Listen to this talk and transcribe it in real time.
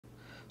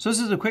So this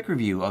is a quick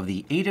review of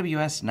the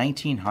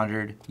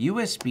AWS1900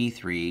 USB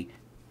 3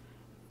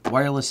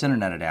 wireless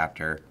internet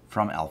adapter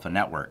from ALFA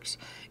Networks.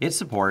 It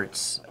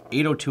supports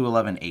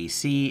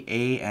 802.11ac,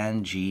 A,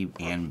 N, G,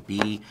 and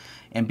B.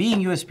 And being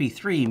USB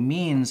 3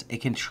 means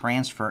it can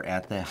transfer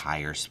at the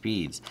higher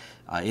speeds.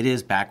 It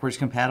is backwards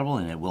compatible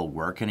and it will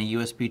work in a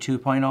USB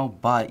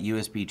 2.0, but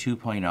USB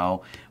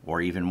 2.0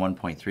 or even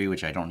 1.3,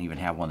 which I don't even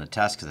have one to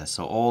test because that's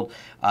so old,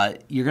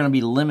 you're going to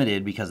be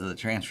limited because of the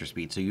transfer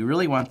speed. So you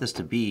really want this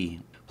to be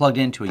plugged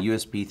into a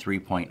USB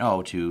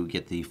 3.0 to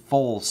get the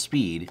full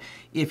speed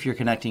if you're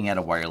connecting at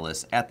a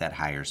wireless at that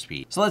higher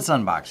speed. So let's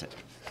unbox it.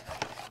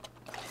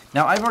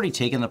 Now I've already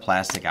taken the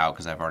plastic out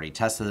because I've already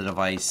tested the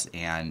device,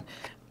 and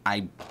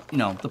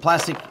the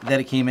plastic that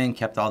it came in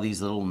kept all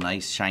these little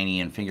nice, shiny,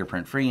 and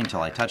fingerprint free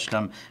until I touched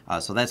them.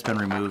 So that's been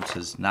removed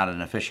because not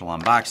an official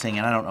unboxing,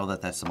 and I don't know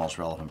that that's the most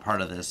relevant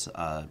part of this.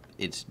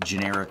 It's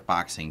generic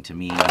boxing to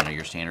me,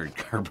 your standard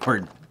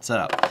cardboard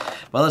setup.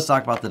 But let's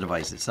talk about the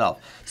device itself.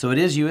 So it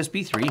is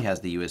USB 3, has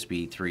the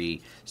USB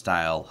 3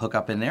 style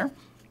hookup in there.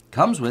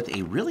 Comes with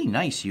a really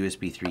nice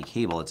USB 3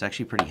 cable. It's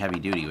actually pretty heavy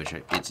duty, which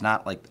it's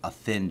not like a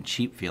thin,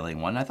 cheap feeling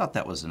one. I thought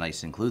that was a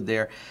nice include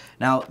there.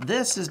 Now,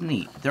 this is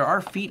neat. There are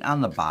feet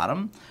on the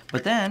bottom,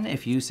 but then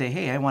if you say,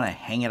 hey, I want to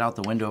hang it out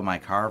the window of my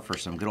car for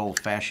some good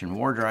old-fashioned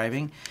war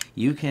driving,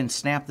 you can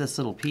snap this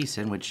little piece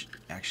in, which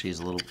actually is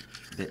a little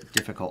bit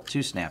difficult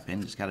to snap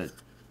in. Just got to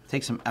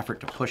take some effort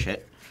to push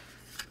it.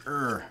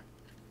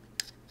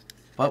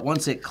 But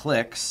once it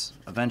clicks,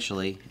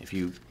 eventually, if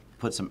you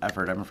put some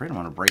effort, I'm afraid I'm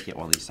going to break it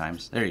one of these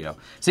times. There you go.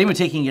 Same with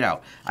taking it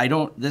out.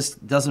 This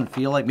doesn't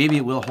feel like, maybe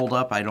it will hold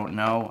up, I don't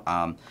know.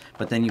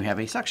 But then you have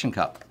a suction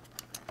cup.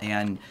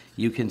 And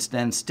you can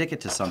then stick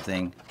it to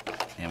something,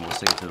 and we'll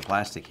stick it to the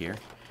plastic here.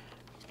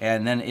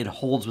 And then it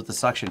holds with the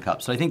suction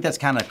cup. So I think that's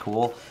kind of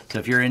cool. So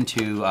if you're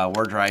into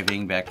war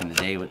driving back in the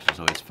day, which was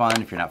always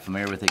fun, if you're not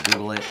familiar with it,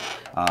 Google it.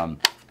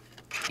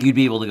 You'd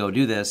be able to go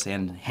do this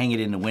and hang it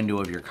in the window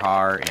of your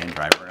car and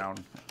drive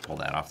around. Pull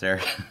that off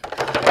there.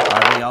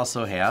 They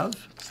also have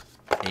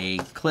a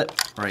clip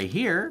right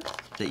here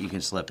that you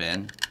can slip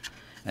in,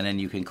 and then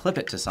you can clip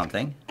it to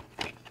something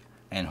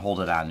and hold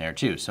it on there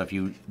too. So if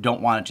you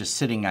don't want it just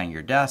sitting on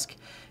your desk,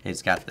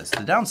 it's got this.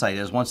 The downside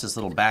is once this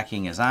little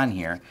backing is on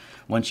here,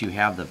 once you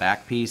have the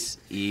back piece,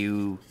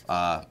 it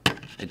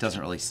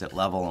doesn't really sit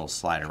level and it'll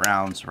slide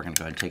around. So we're going to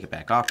go ahead and take it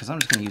back off because I'm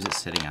just going to use it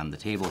sitting on the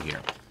table here.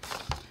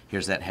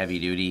 Here's that heavy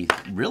duty,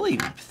 really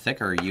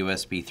thicker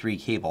USB 3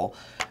 cable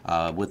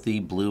with the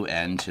blue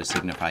end to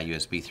signify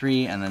USB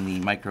 3, and then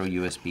the micro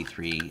USB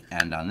 3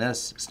 end on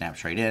this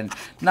snaps right in.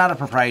 Not a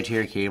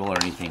proprietary cable or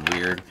anything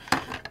weird,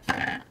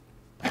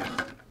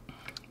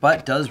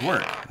 but does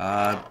work.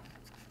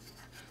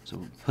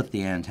 So put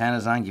the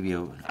antennas on, give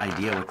you an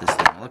idea what this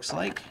thing looks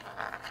like.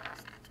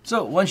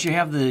 So once you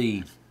have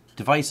the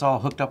device all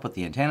hooked up with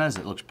the antennas,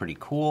 it looks pretty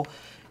cool.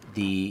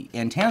 The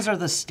antennas are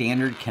the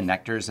standard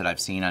connectors that I've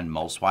seen on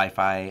most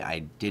Wi-Fi. I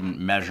didn't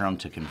measure them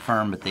to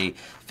confirm, but they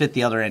fit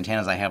the other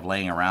antennas I have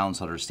laying around,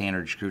 so they're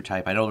standard screw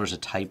type. I know there's a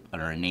type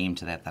or a name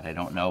to that I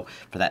don't know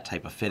for that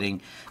type of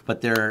fitting,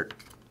 but they're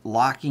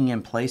locking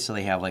in place, so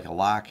they have like a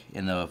lock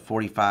in the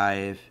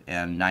 45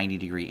 and 90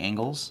 degree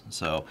angles.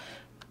 So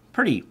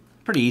pretty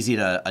easy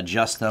to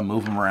adjust them,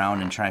 move them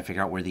around, and try and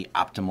figure out where the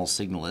optimal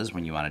signal is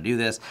when you want to do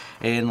this.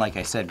 And like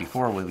I said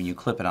before, when you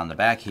clip it on the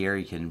back here,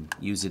 you can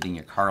use it in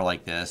your car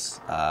like this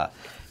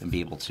and be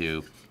able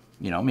to,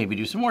 maybe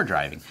do some more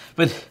driving.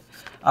 But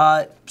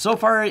so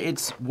far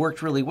it's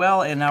worked really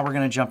well, and now we're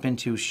going to jump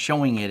into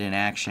showing it in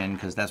action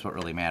because that's what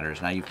really matters.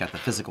 Now you've got the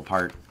physical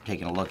part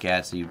taking a look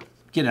at, so you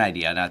get an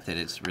idea. Not that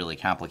it's really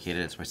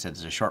complicated. As I said,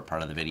 it's a short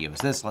part of the video.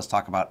 Let's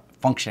talk about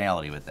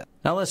functionality with it.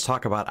 Now let's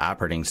talk about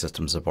operating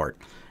system support.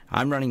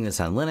 I'm running this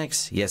on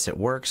Linux. Yes, it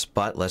works,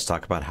 but let's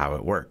talk about how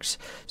it works.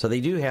 So they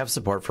do have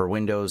support for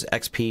Windows,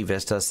 XP,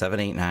 Vista,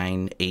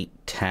 789,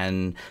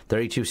 810,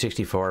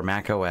 3264,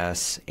 Mac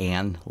OS,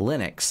 and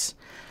Linux.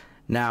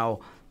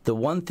 Now, the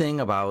one thing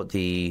about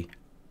the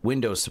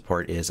Windows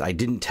support is I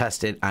didn't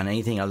test it on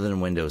anything other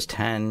than Windows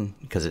 10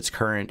 because it's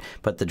current,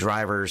 but the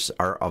drivers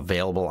are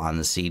available on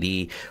the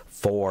CD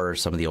for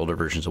some of the older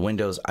versions of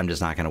Windows. I'm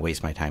just not going to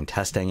waste my time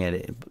testing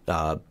it,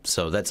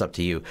 so that's up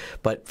to you.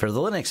 But for the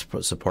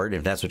Linux support,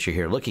 if that's what you're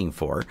here looking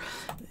for,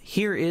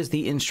 here is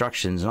the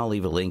instructions, and I'll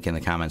leave a link in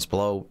the comments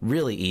below.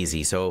 Really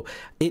easy. So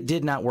it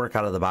did not work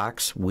out of the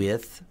box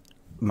with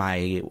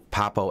my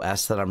Pop!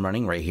 OS that I'm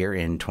running right here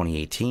in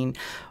 2018,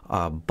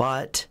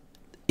 but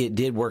it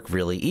did work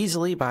really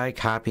easily by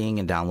copying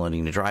and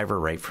downloading the driver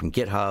right from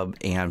GitHub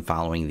and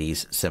following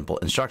these simple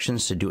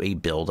instructions to do a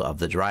build of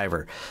the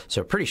driver.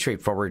 So pretty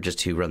straightforward just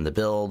to run the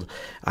build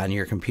on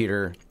your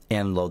computer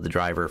and load the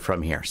driver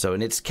from here. So,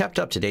 and it's kept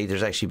up to date.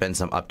 There's actually been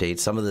some updates.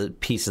 Some of the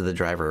pieces of the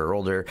driver are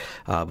older,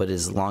 but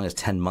as long as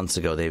 10 months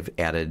ago, they've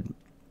added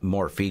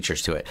more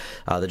features to it.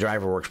 The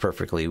driver works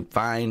perfectly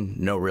fine,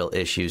 no real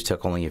issues,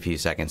 took only a few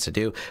seconds to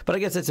do. But I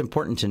guess it's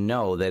important to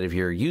know that if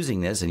you're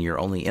using this and your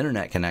only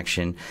internet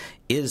connection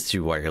is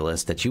through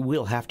wireless, that you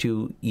will have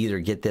to either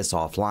get this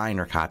offline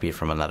or copy it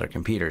from another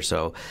computer.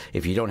 So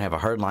if you don't have a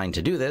hard line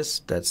to do this,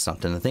 that's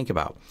something to think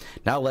about.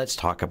 Now let's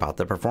talk about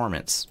the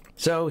performance.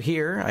 So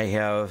here I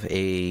have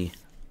a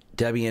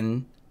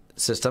Debian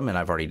system, and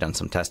I've already done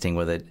some testing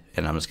with it,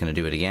 and I'm just going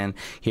to do it again.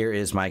 Here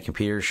is my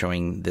computer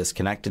showing this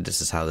connected.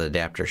 This is how the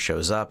adapter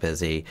shows up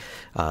as a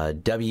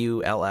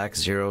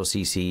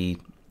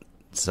WLX0CC,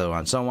 so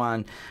on, so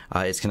on.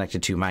 It's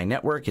connected to my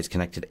network. It's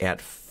connected at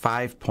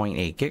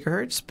 5.8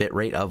 gigahertz, bit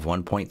rate of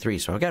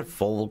 1.3. So I've got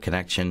full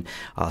connection,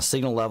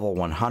 signal level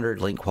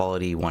 100, link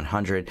quality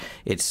 100.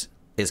 It's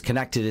as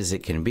connected as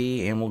it can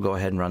be, and we'll go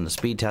ahead and run the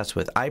speed test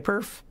with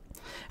iPerf.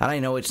 And I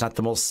know it's not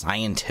the most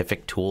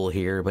scientific tool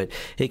here, but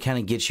it kind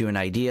of gets you an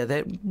idea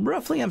that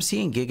roughly I'm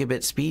seeing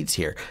gigabit speeds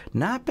here.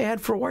 Not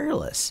bad for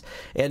wireless.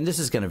 And this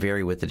is going to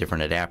vary with the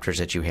different adapters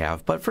that you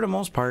have, but for the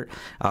most part,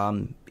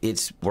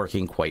 it's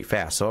working quite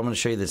fast. So I'm going to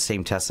show you the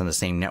same test on the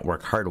same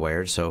network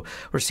hardwired. So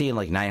we're seeing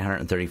like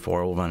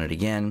 934. We'll run it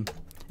again.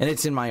 And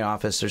it's in my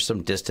office. There's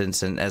some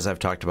distance, and as I've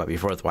talked about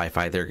before with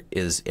Wi-Fi, there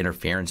is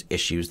interference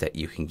issues that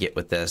you can get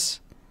with this.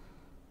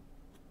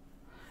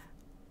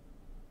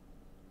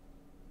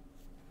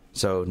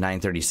 So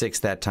 936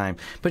 that time.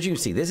 But you can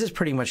see this is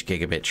pretty much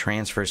gigabit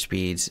transfer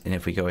speeds. And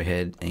if we go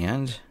ahead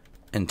and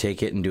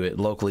take it and do it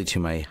locally to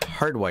my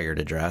hardwired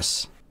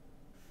address,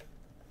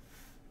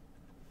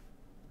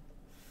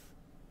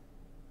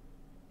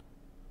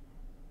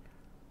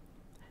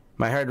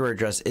 my hardware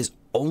address is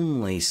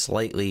only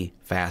slightly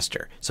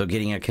faster. So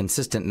getting a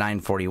consistent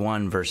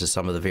 941 versus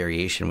some of the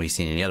variation we've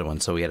seen in the other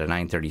one. So we had a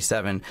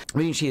 937. I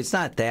mean, it's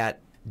not that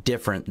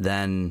different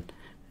than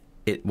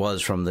it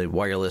was from the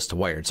wireless to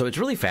wired. So it's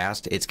really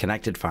fast. It's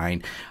connected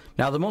fine.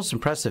 Now, the most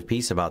impressive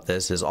piece about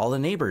this is all the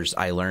neighbors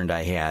I learned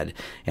I had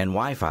and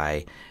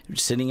Wi-Fi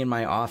sitting in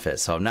my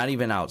office. So I'm not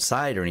even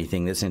outside or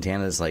anything. This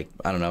antenna is like,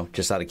 I don't know,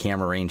 just out of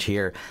camera range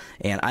here.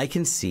 And I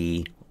can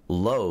see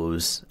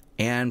Lowe's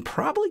and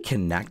probably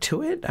connect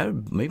to it.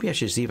 Maybe I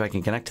should see if I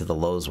can connect to the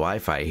Lowe's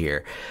Wi-Fi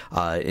here.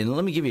 And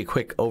let me give you a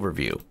quick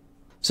overview.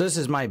 So this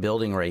is my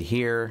building right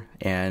here,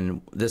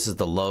 and this is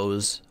the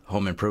Lowe's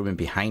home improvement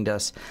behind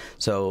us.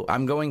 So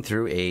I'm going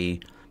through a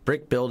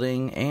brick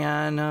building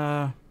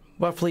and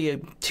roughly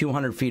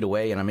 200 feet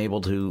away, and I'm able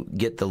to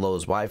get the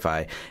Lowe's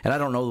Wi-Fi. And I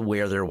don't know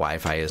where their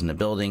Wi-Fi is in the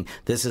building.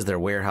 This is their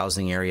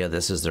warehousing area.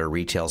 This is their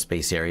retail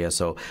space area.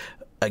 So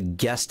a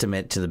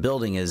guesstimate to the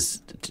building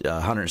is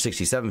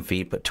 167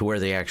 feet, but to where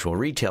the actual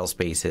retail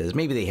space is,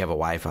 maybe they have a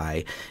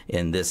Wi-Fi,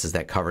 and this is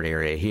that covered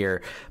area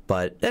here.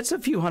 But that's a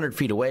few hundred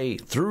feet away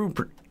through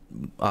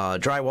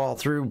drywall,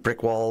 through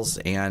brick walls,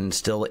 and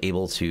still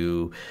able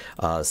to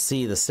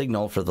see the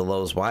signal for the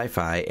Lowe's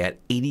Wi-Fi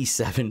at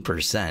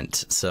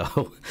 87%.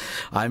 So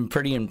I'm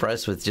pretty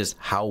impressed with just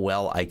how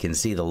well I can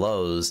see the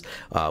Lowe's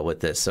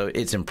with this. So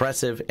it's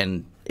impressive,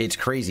 and it's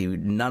crazy.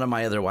 None of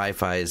my other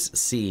Wi-Fis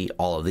see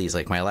all of these.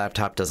 Like my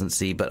laptop doesn't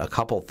see, but a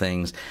couple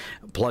things.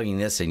 Plugging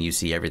this in, you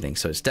see everything.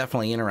 So it's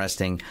definitely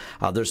interesting.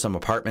 There's some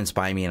apartments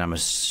by me, and I'm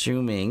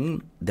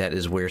assuming that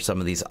is where some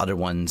of these other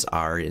ones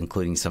are,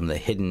 including some of the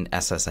hidden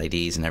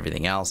SSIDs and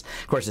everything else.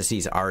 Of course, it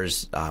sees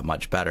ours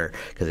much better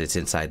because it's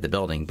inside the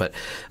building. But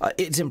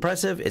it's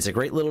impressive. It's a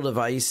great little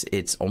device.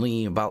 It's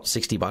only about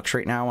 $60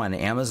 right now on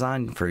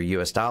Amazon for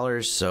US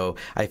dollars. So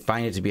I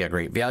find it to be a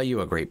great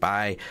value, a great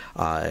buy.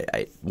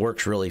 It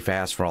works really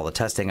fast for all the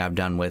testing I've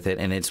done with it,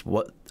 and it's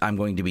what I'm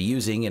going to be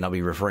using, and I'll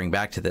be referring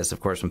back to this, of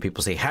course, when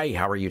people say, hey,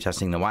 how are you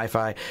testing the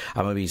Wi-Fi?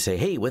 I'm going to be say,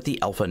 hey, with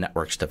the Alpha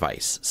Networks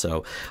device.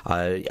 So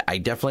I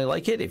definitely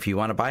like it. If you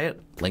want to buy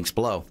it, links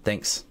below.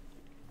 Thanks.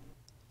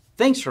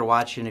 Thanks for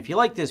watching. If you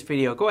like this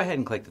video, go ahead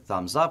and click the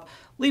thumbs up.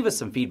 Leave us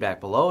some feedback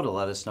below to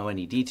let us know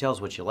any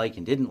details, what you like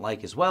and didn't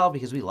like as well,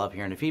 because we love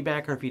hearing the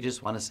feedback. Or if you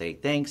just want to say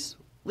thanks,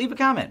 leave a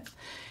comment.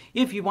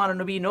 If you want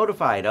to be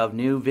notified of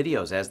new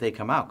videos as they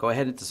come out, go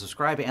ahead and hit the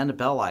subscribe and the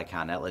bell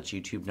icon. That lets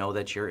YouTube know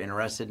that you're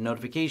interested in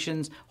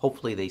notifications.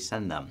 Hopefully they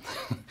send them,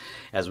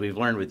 as we've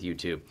learned with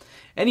YouTube.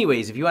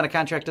 Anyways, if you want to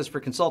contract us for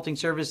consulting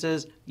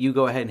services, you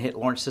go ahead and hit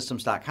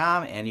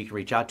launchsystems.com, and you can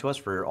reach out to us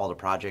for all the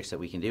projects that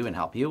we can do and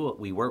help you.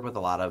 We work with a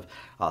lot of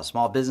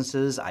small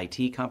businesses,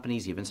 IT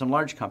companies, even some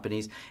large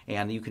companies,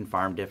 and you can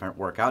farm different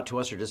work out to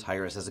us or just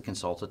hire us as a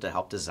consultant to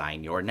help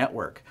design your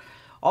network.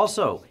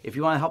 Also, if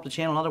you want to help the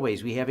channel in other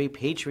ways, we have a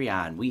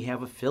Patreon. We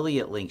have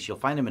affiliate links. You'll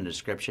find them in the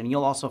description.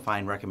 You'll also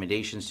find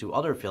recommendations to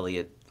other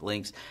affiliate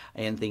links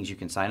and things you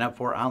can sign up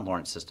for on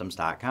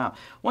launchsystems.com.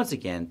 Once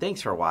again,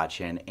 thanks for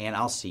watching, and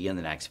I'll see you in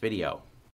the next video.